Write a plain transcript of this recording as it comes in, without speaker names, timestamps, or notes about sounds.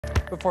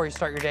Before you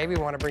start your day, we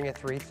want to bring you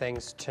 3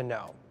 things to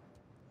know.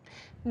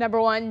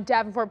 Number 1,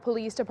 Davenport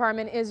Police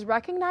Department is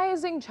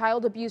recognizing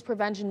Child Abuse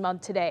Prevention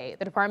Month today.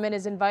 The department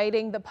is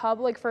inviting the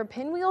public for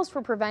Pinwheels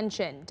for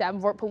Prevention.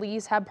 Davenport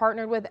Police have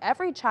partnered with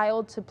Every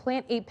Child to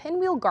plant a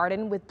pinwheel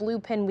garden with blue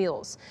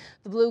pinwheels.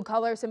 The blue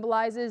color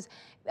symbolizes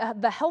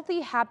the healthy,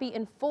 happy,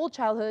 and full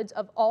childhoods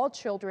of all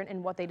children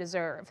and what they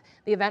deserve.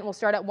 The event will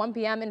start at 1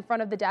 p.m. in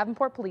front of the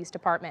Davenport Police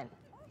Department.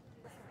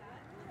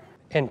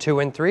 In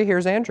 2 and 3,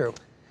 here's Andrew.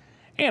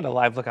 And a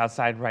live look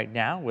outside right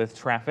now with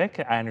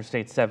traffic on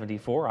Interstate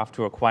 74 off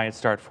to a quiet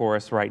start for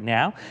us right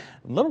now.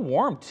 A little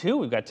warm too.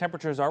 We've got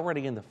temperatures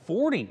already in the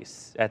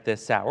 40s at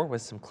this hour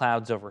with some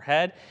clouds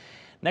overhead.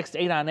 Next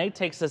 8 on 8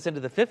 takes us into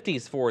the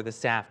 50s for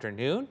this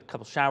afternoon. A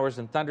couple showers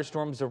and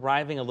thunderstorms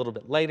arriving a little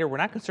bit later. We're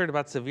not concerned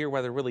about severe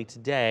weather really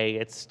today.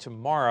 It's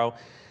tomorrow.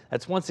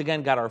 That's once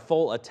again got our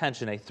full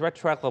attention. A threat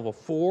track level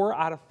 4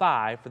 out of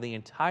 5 for the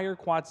entire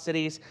Quad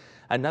Cities.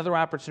 Another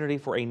opportunity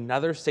for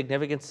another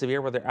significant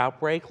severe weather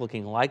outbreak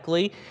looking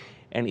likely,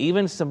 and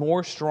even some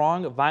more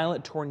strong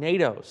violent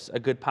tornadoes, a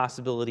good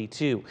possibility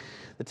too.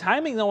 The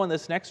timing though on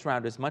this next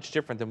round is much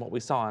different than what we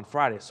saw on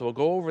Friday, so we'll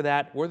go over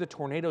that, where the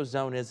tornado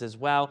zone is as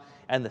well,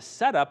 and the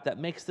setup that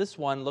makes this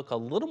one look a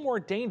little more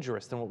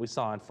dangerous than what we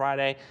saw on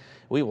Friday.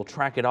 We will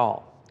track it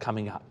all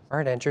coming up. All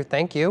right, Andrew,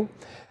 thank you.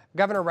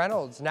 Governor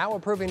Reynolds now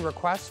approving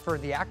requests for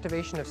the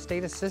activation of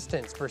state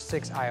assistance for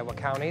 6 Iowa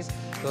counties.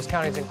 Those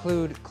counties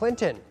include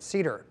Clinton,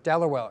 Cedar,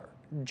 Delaware,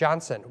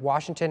 Johnson,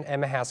 Washington,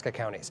 and Mahaska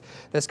counties.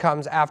 This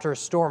comes after a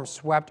storm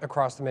swept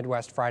across the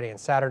Midwest Friday and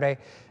Saturday.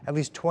 At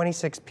least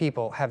 26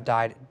 people have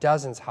died,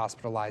 dozens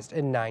hospitalized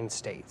in 9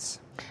 states.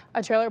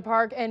 A trailer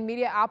park in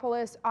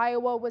Mediapolis,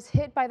 Iowa was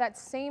hit by that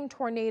same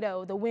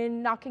tornado, the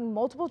wind knocking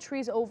multiple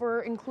trees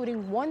over,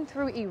 including one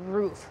through a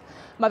roof.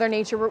 Mother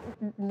Nature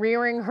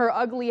rearing her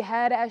ugly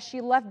head as she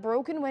left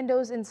broken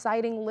windows and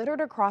siding littered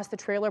across the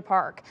trailer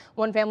park.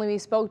 One family we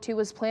spoke to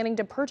was planning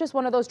to purchase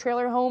one of those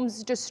trailer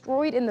homes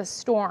destroyed in the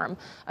storm.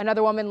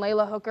 Another woman,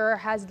 Layla Hooker,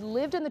 has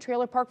lived in the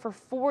trailer park for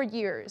 4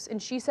 years,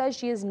 and she says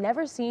she has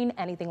never seen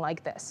anything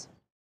like this.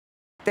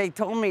 They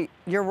told me,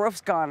 your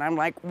roof's gone. I'm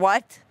like,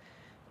 what?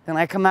 And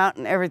I come out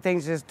and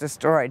everything's just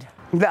destroyed.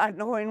 Not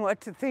knowing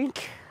what to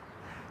think,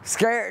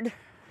 scared.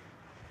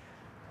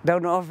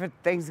 Don't know if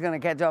thing's gonna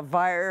catch on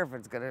fire,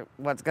 if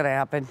what's gonna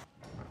happen.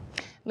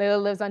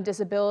 Layla lives on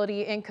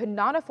disability and could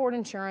not afford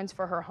insurance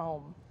for her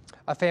home.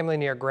 A family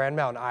near Grand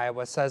Mountain,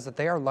 Iowa says that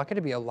they are lucky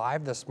to be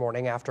alive this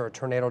morning after a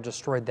tornado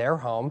destroyed their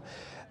home.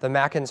 The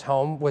Mackins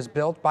home was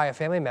built by a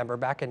family member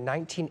back in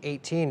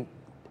 1918.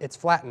 It's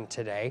flattened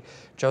today.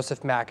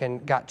 Joseph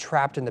Mackin got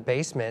trapped in the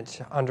basement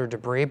under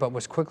debris but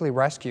was quickly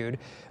rescued.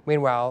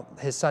 Meanwhile,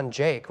 his son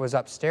Jake was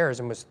upstairs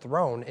and was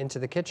thrown into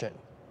the kitchen.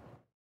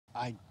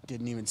 I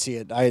didn't even see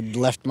it. I had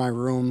left my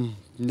room,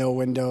 no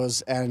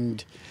windows,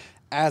 and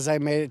as I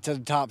made it to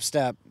the top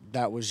step,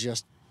 that was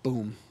just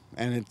boom.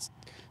 And it's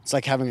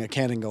like having a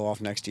cannon go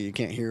off next to you. You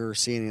can't hear or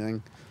see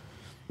anything.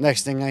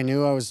 Next thing I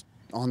knew, I was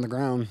on the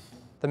ground.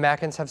 The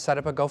Mackins have set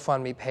up a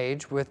GoFundMe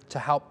page to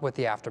help with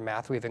the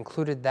aftermath. We've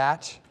included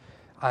that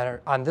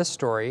on this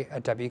story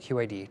at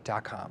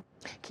WQAD.com.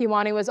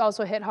 Kewaunee was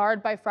also hit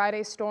hard by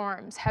Friday's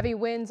storms. Heavy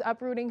winds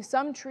uprooting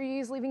some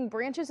trees, leaving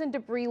branches and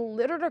debris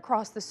littered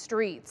across the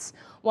streets.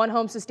 One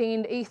home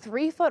sustained a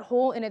 3-foot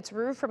hole in its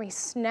roof from a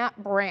snap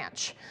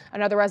branch.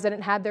 Another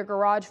resident had their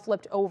garage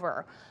flipped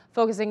over.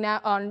 Focusing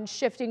now on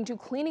shifting to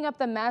cleaning up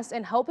the mess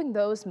and helping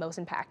those most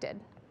impacted.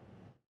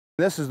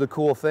 This is the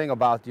cool thing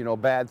about,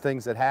 bad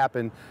things that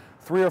happen.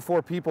 3 or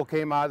 4 people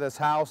came out of this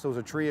house. There was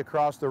a tree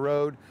across the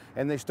road,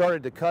 and they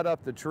started to cut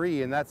up the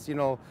tree. And that's,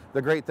 the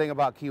great thing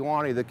about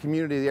Kewaunee, the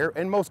community there.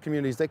 In most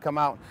communities, they come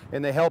out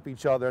and they help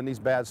each other in these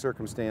bad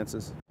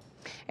circumstances.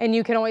 And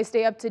you can always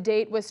stay up to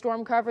date with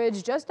storm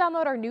coverage. Just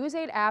download our News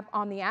 8 app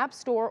on the App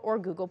Store or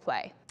Google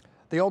Play.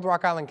 The old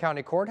Rock Island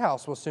County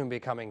Courthouse will soon be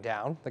coming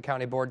down. The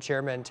county board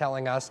chairman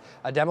telling us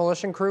a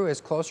demolition crew is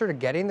closer to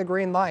getting the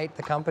green light.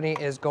 The company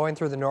is going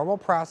through the normal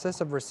process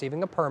of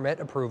receiving a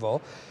permit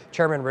approval.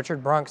 Chairman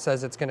Richard Brunk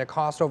says it's going to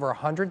cost over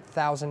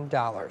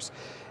 $100,000.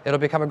 It'll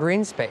become a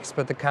green space,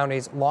 but the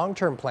county's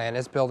long-term plan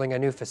is building a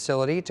new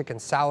facility to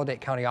consolidate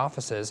county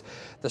offices.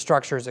 The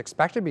structure is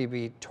expected to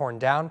be torn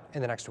down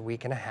in the next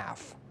week and a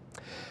half.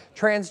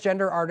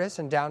 Transgender artists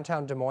in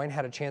downtown Des Moines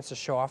had a chance to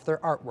show off their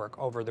artwork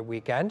over the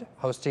weekend.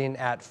 Hosting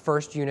at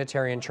First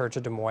Unitarian Church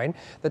of Des Moines,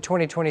 the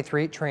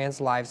 2023 Trans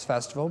Lives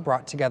Festival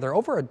brought together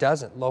over a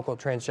dozen local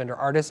transgender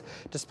artists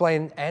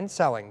displaying and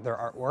selling their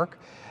artwork.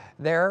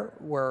 There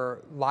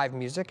were live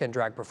music and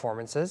drag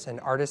performances, and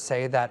artists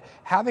say that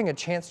having a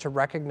chance to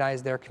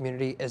recognize their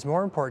community is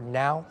more important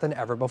now than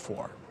ever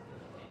before.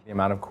 The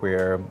amount of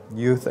queer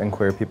youth and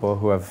queer people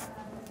who have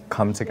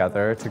come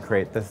together to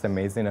create this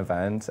amazing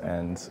event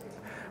and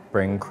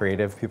bring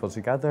creative people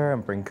together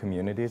and bring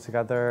community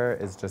together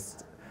is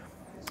just,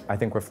 I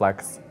think,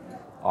 reflects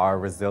our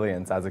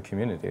resilience as a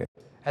community.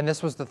 And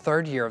this was the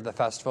 3rd year of the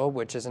festival,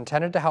 which is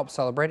intended to help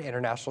celebrate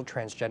International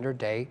Transgender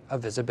Day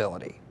of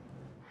Visibility.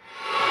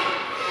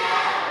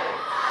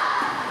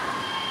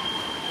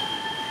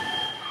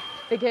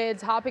 The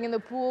kids hopping in the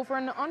pool for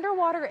an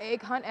underwater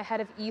egg hunt ahead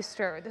of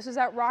Easter. This is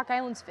at Rock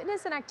Island's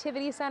Fitness and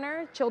Activity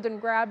Center. Children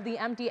grabbed the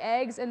empty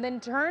eggs and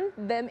then turned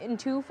them in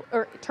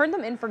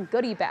for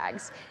goodie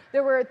bags.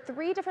 There were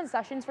 3 different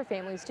sessions for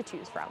families to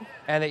choose from.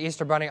 And the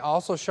Easter Bunny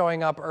also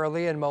showing up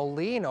early in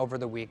Moline over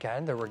the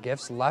weekend. There were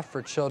gifts left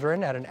for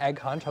children at an egg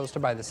hunt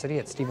hosted by the city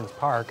at Stevens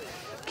Park.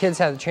 Kids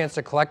had a chance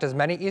to collect as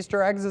many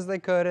Easter eggs as they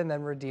could and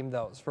then redeem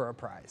those for a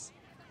prize.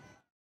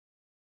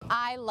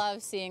 I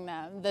love seeing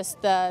them.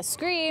 The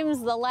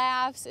screams, the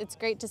laughs, it's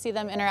great to see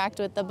them interact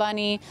with the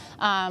bunny.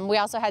 We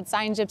also had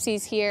sign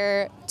gypsies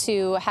here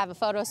to have a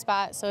photo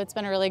spot, so it's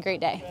been a really great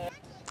day.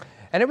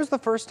 And it was the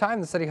first time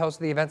the city hosted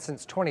the event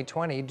since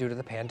 2020 due to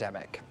the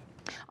pandemic.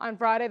 On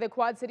Friday, the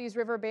Quad Cities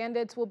River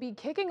Bandits will be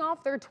kicking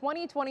off their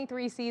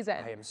 2023 season.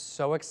 I am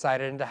so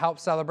excited, and to help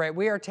celebrate,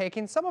 we are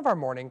taking some of our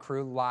morning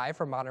crew live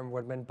from Modern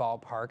Woodman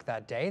Ballpark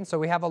that day. And so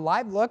we have a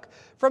live look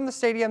from the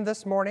stadium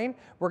this morning.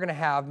 We're going to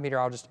have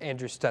meteorologist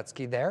Andrew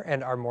Stutzky there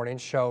and our morning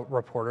show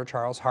reporter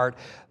Charles Hart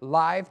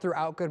live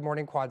throughout Good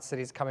Morning Quad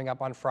Cities coming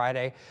up on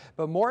Friday.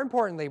 But more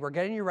importantly, we're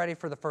getting you ready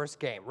for the first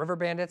game. River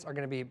Bandits are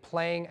going to be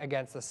playing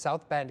against the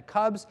South Bend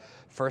Cubs.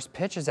 First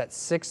pitch is at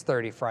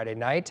 6:30 Friday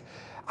night.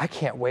 I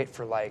can't wait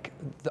for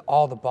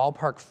all the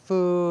ballpark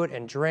food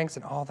and drinks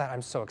and all that.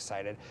 I'm so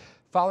excited.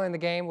 Following the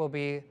game will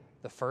be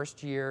the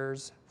first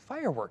year's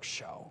fireworks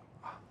show.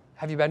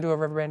 Have you been to a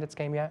River Bandits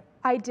game yet?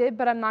 I did,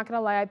 but I'm not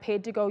gonna lie. I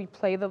paid to go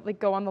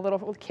go on the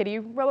little kiddie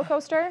roller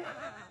coaster.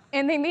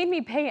 And they made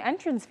me pay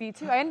entrance fee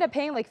too. I ended up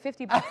paying like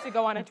 $50 to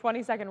go on a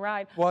 20-second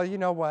ride. Well, you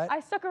know what?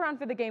 I stuck around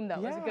for the game though.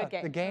 Yeah, it was a good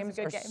game. The games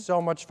are game.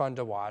 so much fun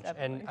to watch.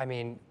 Definitely. And I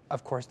mean,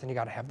 of course, then you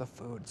got to have the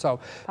food.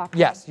 So Popcorn.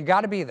 yes, you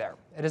got to be there.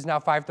 It is now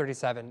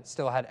 5:37.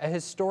 Still had a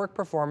historic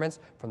performance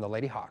from the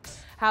Lady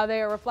Hawks. How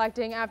they are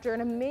reflecting after an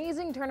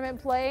amazing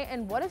tournament play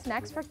and what is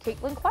next for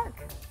Caitlin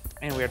Clark.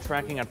 And we are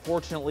tracking,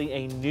 unfortunately,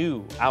 a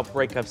new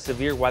outbreak of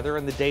severe weather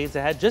in the days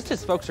ahead. Just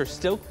as folks are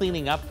still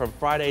cleaning up from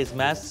Friday's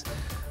mess,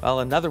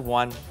 well, another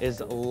one is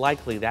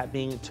likely, that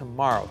being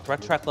tomorrow.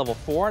 Threat track level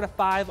 4 out of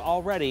 5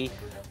 already.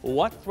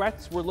 What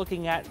threats we're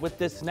looking at with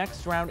this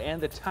next round and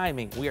the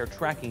timing, we are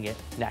tracking it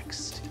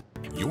next.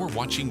 You're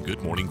watching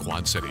Good Morning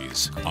Quad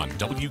Cities on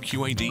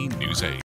WQAD News 8.